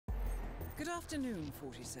Good afternoon,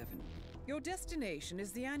 47. Your destination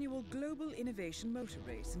is the annual Global Innovation Motor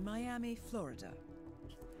Race in Miami, Florida.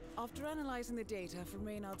 After analyzing the data from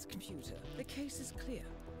Reynard's computer, the case is clear.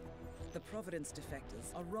 The Providence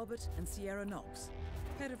defectors are Robert and Sierra Knox,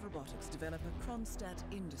 head of robotics developer Kronstadt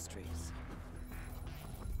Industries.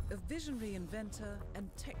 A visionary inventor and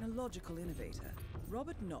technological innovator,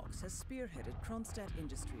 Robert Knox has spearheaded Kronstadt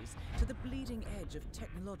Industries to the bleeding edge of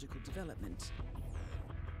technological development.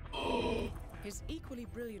 His equally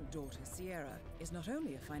brilliant daughter, Sierra, is not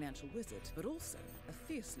only a financial wizard, but also a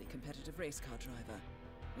fiercely competitive race car driver,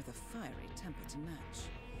 with a fiery temper to match.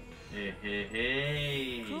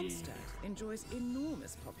 Kronstadt enjoys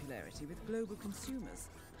enormous popularity with global consumers.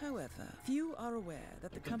 However, few are aware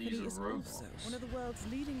that the company is also one of the world's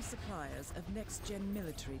leading suppliers of next-gen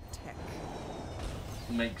military tech.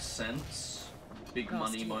 Makes sense. Big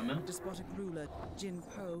money moment. Despotic ruler Jin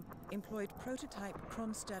Po employed prototype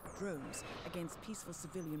Kronstadt drones against peaceful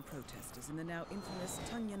civilian protesters in the now infamous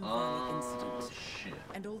Tunyan Valley incident. Shit.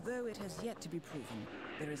 And although it has yet to be proven,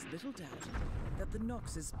 there is little doubt that the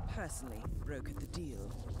Knoxes personally brokered the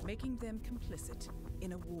deal, making them complicit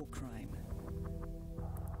in a war crime.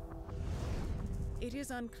 It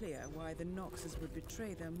is unclear why the Knoxes would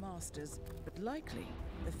betray their masters, but likely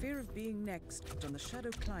the fear of being next on the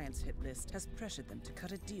Shadow Clients hit list has pressured them to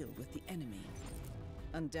cut a deal with the enemy.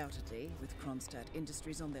 Undoubtedly, with Kronstadt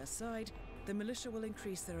Industries on their side, the militia will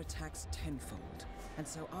increase their attacks tenfold, and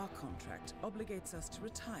so our contract obligates us to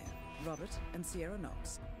retire Robert and Sierra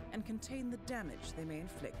Knox and contain the damage they may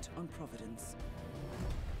inflict on Providence.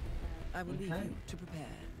 I will leave you to prepare.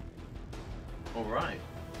 All right.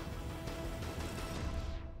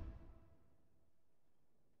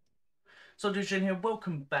 So Dushin here,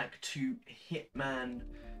 welcome back to Hitman.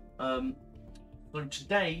 So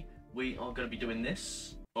today we are going to be doing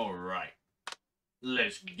this. Alright,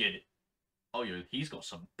 let's get it. Oh yo, he's got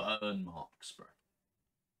some burn marks, bro.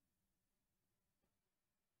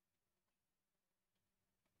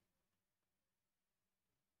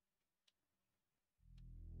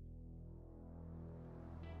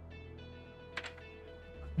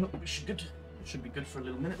 No, we should good. Should be good for a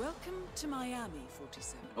little minute. Welcome to Miami,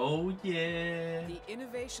 47. Oh yeah. The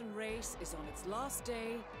innovation race is on its last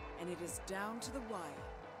day, and it is down to the wire.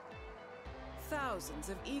 Thousands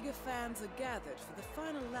of eager fans are gathered for the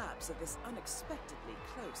final laps of this unexpectedly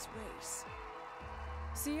close race.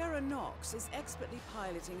 Sierra Knox is expertly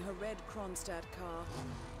piloting her red Kronstadt car.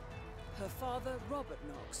 Her father, Robert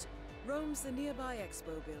Knox, roams the nearby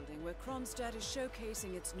expo building where Kronstadt is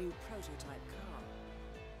showcasing its new prototype car.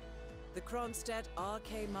 The Kronstadt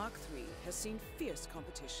RK Mark III has seen fierce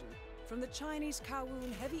competition from the Chinese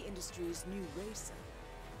Kowloon Heavy Industries' new racer.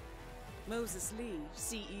 Moses Lee,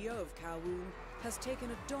 CEO of Kowloon, has taken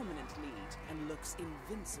a dominant lead and looks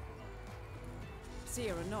invincible.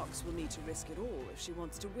 Sierra Knox will need to risk it all if she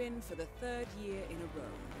wants to win for the third year in a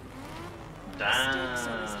row. The stakes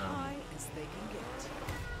are as high as they can get.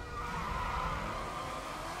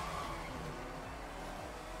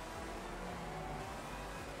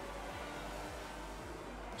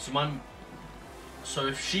 So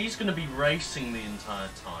if she's going to be racing the entire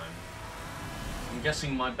time, I'm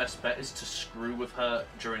guessing my best bet is to screw with her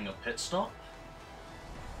during a pit stop.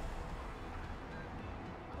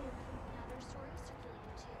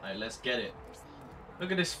 Alright, let's get it.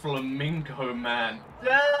 Look at this Flamingo, man.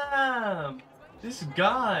 Damn! This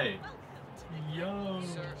guy! Yo!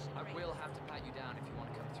 Sir, I will have to pat you down if you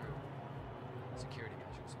want to come through. Security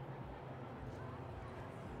measures.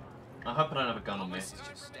 I hope I don't have a gun on me. This is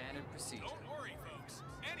just standard procedure. Don't worry, folks.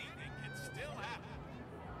 Anything can still happen.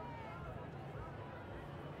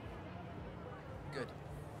 Good.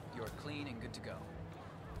 You're clean and good to go.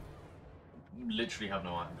 Literally have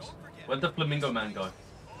no items. Where'd the Flamingo man go?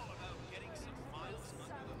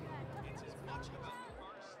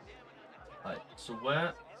 Right, so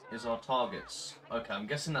where is our targets? Okay, I'm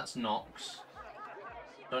guessing that's Knox.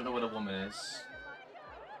 Don't know where the woman is.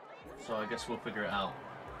 So I guess we'll figure it out.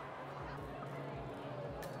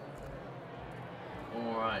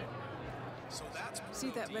 Alright.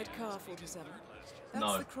 See that red car, 47? That's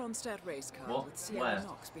No. the Kronstadt race car What? with Sierra Where?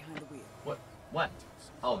 Knox behind the wheel. What? What?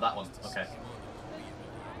 Oh, that one. Okay.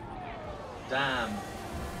 Damn.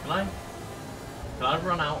 Can I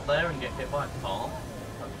run out there and get hit by a car?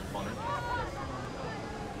 That'd be funny.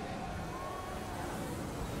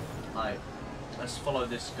 Alright. Let's follow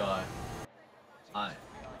this guy. Alright.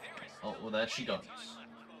 Oh, well, there she goes.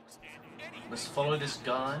 Let's follow this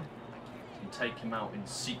guy and take him out in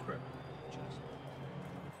secret.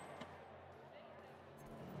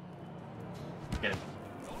 Get him.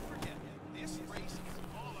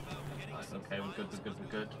 Okay, we're good, we're good,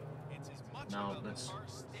 we're good. Now let's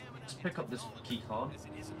pick up this key card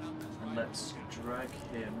and let's drag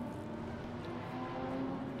him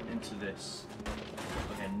into this.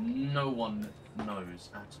 Okay, no one knows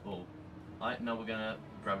at all. Alright, now we're gonna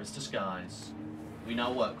grab his disguise. We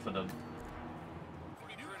now work for them.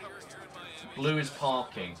 Blue is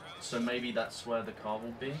parking, so maybe that's where the car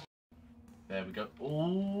will be. There we go.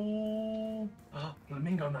 Ooh,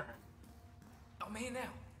 Flamingo man. I'm here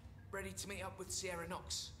now, ready to meet up with Sierra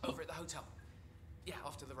Knox over at the hotel. Yeah,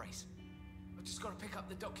 after the race. I've just got to pick up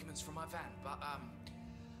the documents from my van, but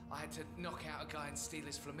I had to knock out a guy and steal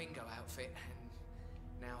his Flamingo outfit, and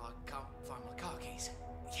now I can't find my car keys.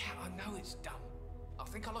 Yeah, I know it's dumb. I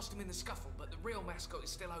think I lost them in the scuffle, but the real mascot is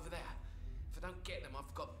still over there. If I don't get them,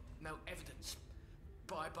 I've got no evidence.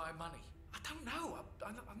 Bye-bye money. I don't know.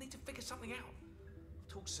 I need to figure something out.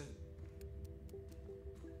 Talk soon.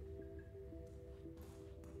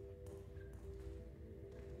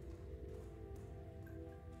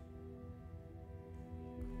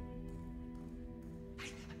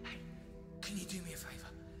 Hey, can you do me a favor?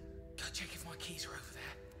 Go check if my keys are over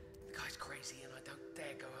there. The guy's crazy and I don't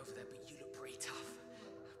dare go over there, but you look pretty tough.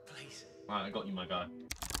 Please. Alright, I got you, my guy.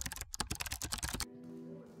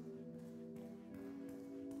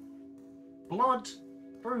 Blood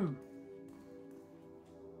through.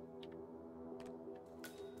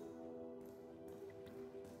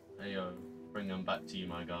 Hey yo, bring them back to you,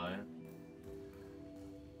 my guy.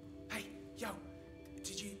 Hey, yo,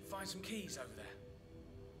 did you find some keys over there?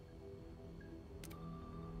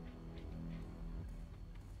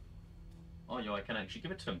 Oh yo, I can actually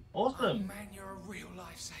give it to him. Oh Awesome! man, you're a real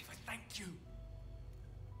lifesaver. Thank you.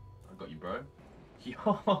 I got you, bro.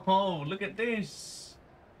 Yo, look at this.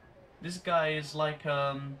 This guy is like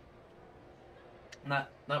that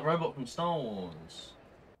robot from Star Wars.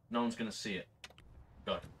 No one's gonna see it.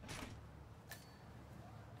 Go.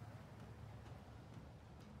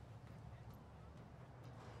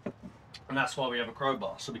 And that's why we have a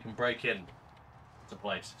crowbar, so we can break in to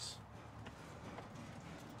places.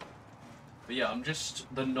 But yeah, I'm just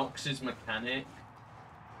the Nox's mechanic.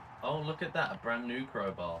 Oh, look at that, a brand new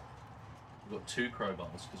crowbar. We've got 2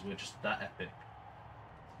 crowbars because we're just that epic.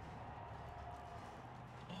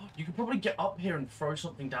 You could probably get up here and throw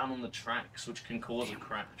something down on the tracks, which can cause a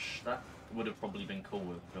crash. That would have probably been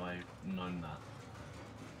cool if I had known that.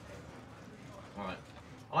 Alright.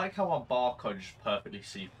 I like how our barcode just perfectly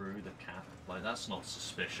see through the cap. Like, that's not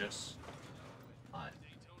suspicious. Alright.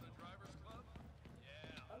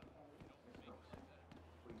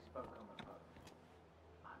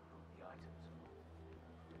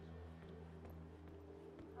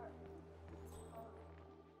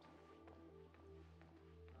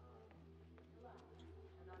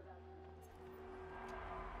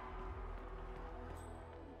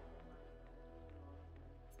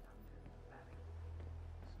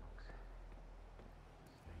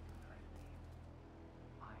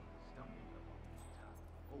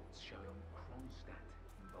 Showing Kronstadt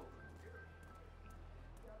involvement.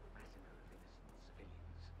 Massacre of innocent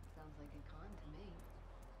civilians. Sounds like a con to me.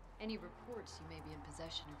 Any reports you may be in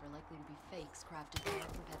possession of are likely to be fakes crafted by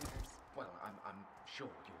our competitors. Well, I'm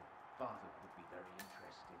sure your father would be very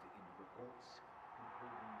interested in the reports,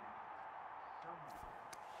 concluding that someone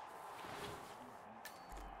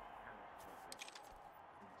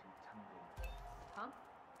into tumbling. Huh?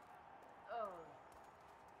 Oh.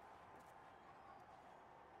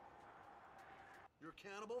 You're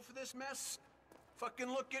accountable for this mess? Fucking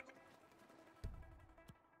look at me.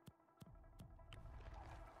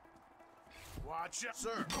 Watch out,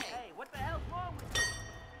 sir. Hey, what the hell's wrong with you?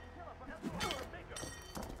 Kill a finger.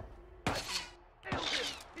 Nailed him.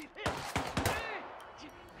 He's hit.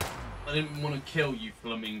 I didn't want to kill you,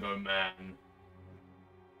 Flamingo man.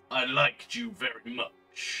 I liked you very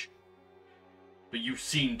much. But you've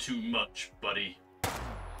seen too much, buddy.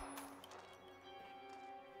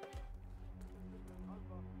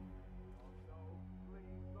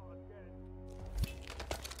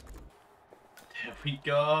 There we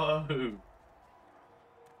go.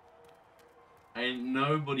 Ain't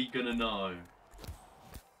nobody gonna know.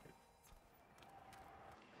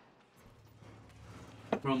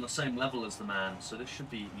 We're on the same level as the man, so this should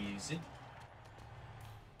be easy.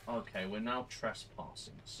 Okay, we're now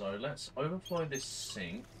trespassing. So let's overflow this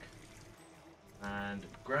sink and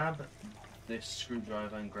grab this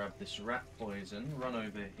screwdriver and grab this rat poison. Run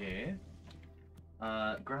over here.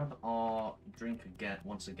 Grab our drink again,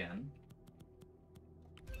 once again.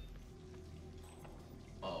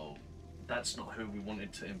 Oh, that's not who we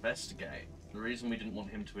wanted to investigate. The reason we didn't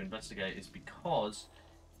want him to investigate is because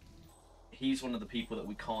he's one of the people that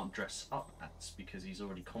we can't dress up as because he's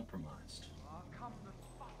already compromised. Oh, come the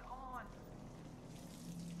fuck on.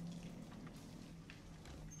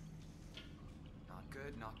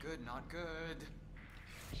 not good, not good.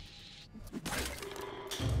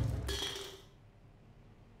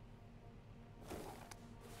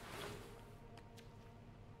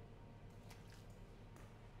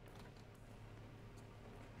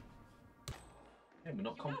 Hey, we're not You know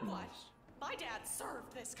what? compromised. My dad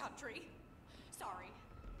served this country. Sorry.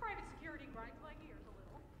 Private security grinds my gears a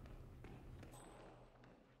little.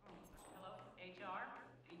 Hello, HR?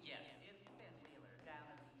 Yes, it's Ben Wheeler down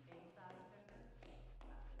at the A-side center.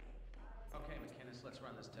 Okay, McInnes, let's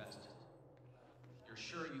run this test. You're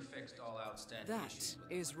sure you fixed all outstanding That issues with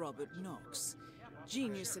the is Robert Knox,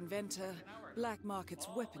 genius inventor, black markets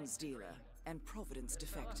weapons dealer, and Providence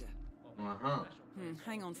defector. Uh-huh.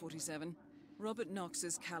 Hang on, 47. Robert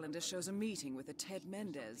Knox's calendar shows a meeting with a Ted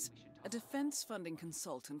Mendez, a defense funding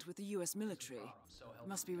consultant with the U.S. military.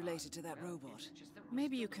 Must be related to that robot.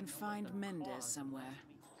 Maybe you can find Mendez somewhere.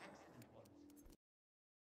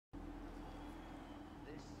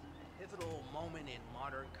 This pivotal moment in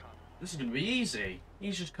modern comedy. This is gonna be easy.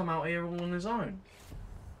 He's just come out here all on his own.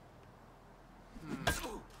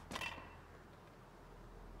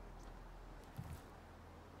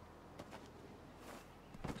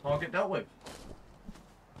 Target dealt with.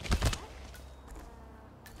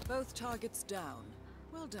 Both targets down.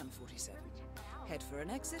 Well done, 47. Head for an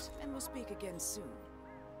exit, and we'll speak again soon.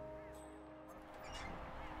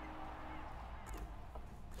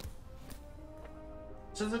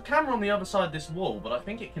 So there's a camera on the other side of this wall, but I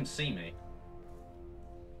think it can see me.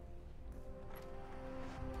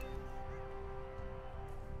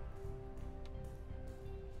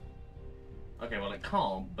 Okay, well it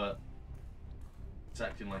can't, but it's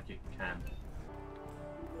acting like it can.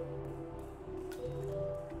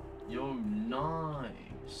 Yo,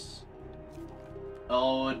 nice.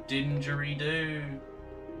 Oh, a didgeridoo.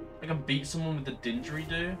 I can beat someone with a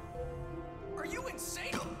didgeridoo. Are you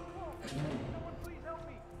insane? Someone please help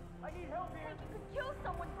me. I need help here. You could kill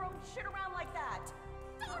someone throwing shit around like that.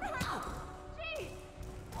 Don't hurt! Jeez!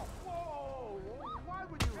 Whoa! Why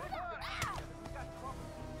would you?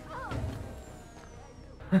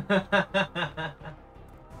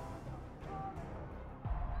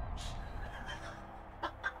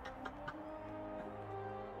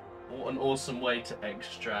 What an awesome way to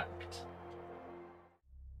extract.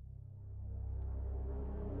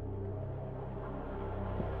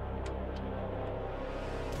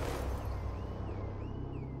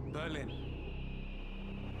 Berlin,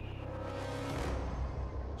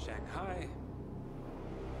 Shanghai,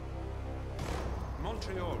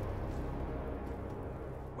 Montreal.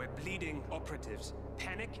 We're bleeding operatives.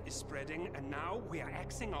 Panic is spreading, and now we are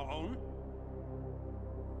axing our own?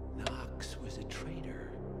 Knox was a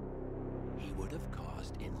traitor. He would have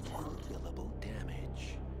caused incalculable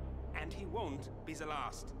damage. And he won't be the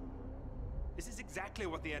last. This is exactly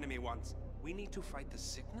what the enemy wants. We need to fight the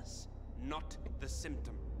sickness, not the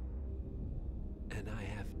symptom. And I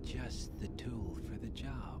have just the tool for the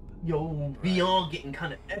job. Yo, VR getting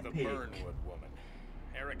kind of The epic. Burnwood woman.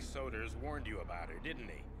 Eric Soders warned you about her, didn't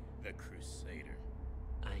he? The Crusader.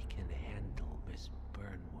 I can handle Miss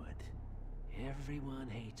Burnwood. Everyone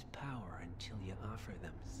hates power until you offer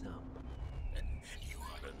them some. You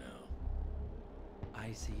ought to know.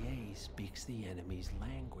 ICA speaks the enemy's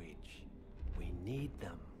language. We need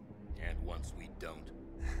them. And once we don't,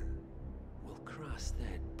 We'll cross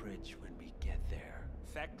that bridge when we get there.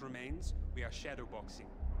 Fact remains, we are shadowboxing.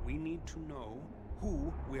 We need to know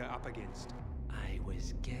who we are up against. I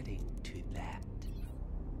was getting to that.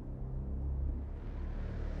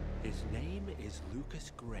 His name is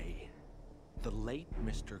Lucas Gray, the late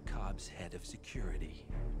Mr. Cobb's head of security.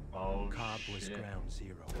 Oh, Cobb was shit. ground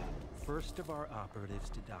zero, first of our operatives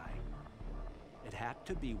to die. It had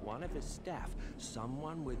to be one of his staff,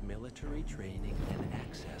 someone with military training and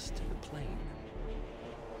access to the plane.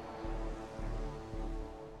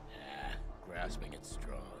 grasping at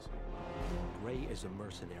straws. Gray is a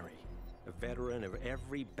mercenary, a veteran of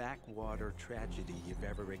every backwater tragedy you've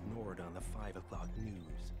ever ignored on the 5 o'clock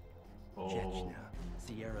news. Chechnya,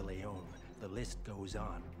 Sierra Leone, the list goes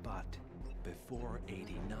on, but before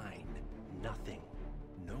 '89, nothing.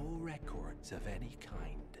 No records of any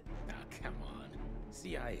kind. Now, come on.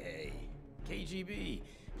 CIA, KGB,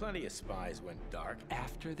 plenty of spies went dark.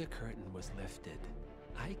 After the curtain was lifted,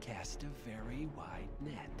 I cast a very wide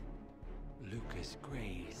net. Lucas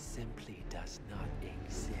Gray simply does not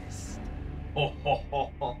exist. Ho, ho,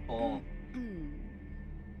 ho, ho, ho.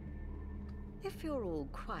 If you're all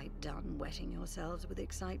quite done wetting yourselves with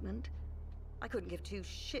excitement, I couldn't give two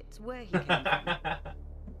shits where he came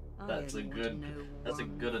from. That's a good. That's a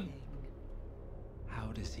good one. How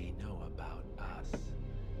does he know about us?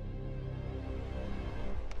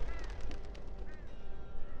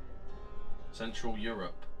 Central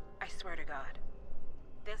Europe. I swear to God,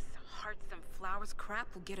 this hearts and flowers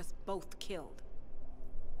crap will get us both killed.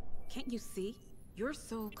 Can't you see? Your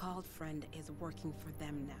so-called friend is working for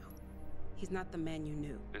them now. He's not the man you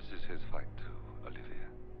knew. This is his fight too, Olivia.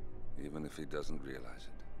 Even if he doesn't realize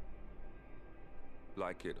it.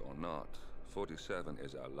 Like it or not, 47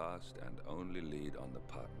 is our last and only lead on the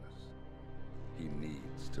partners. He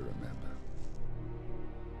needs to remember.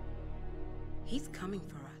 He's coming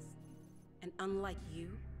for us. And unlike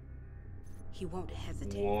you, he won't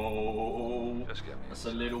hesitate. Whoa. Just get me That's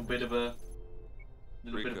a little bit of a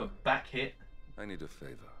back hit. I need a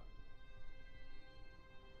favor.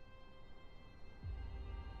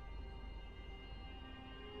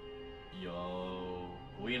 Yo,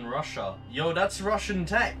 we in Russia? Yo, that's Russian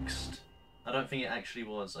text. I don't think it actually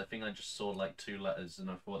was. I think I just saw like 2 letters and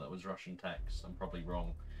I thought that was Russian text. I'm probably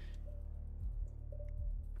wrong.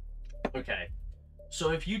 Okay.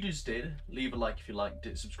 So if you just did, leave a like if you liked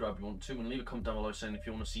it, subscribe if you want to, and leave a comment down below saying if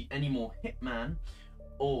you want to see any more Hitman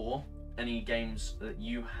or any games that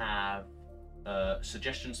you have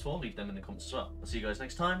suggestions for, leave them in the comments as well. I'll see you guys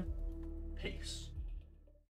next time. Peace.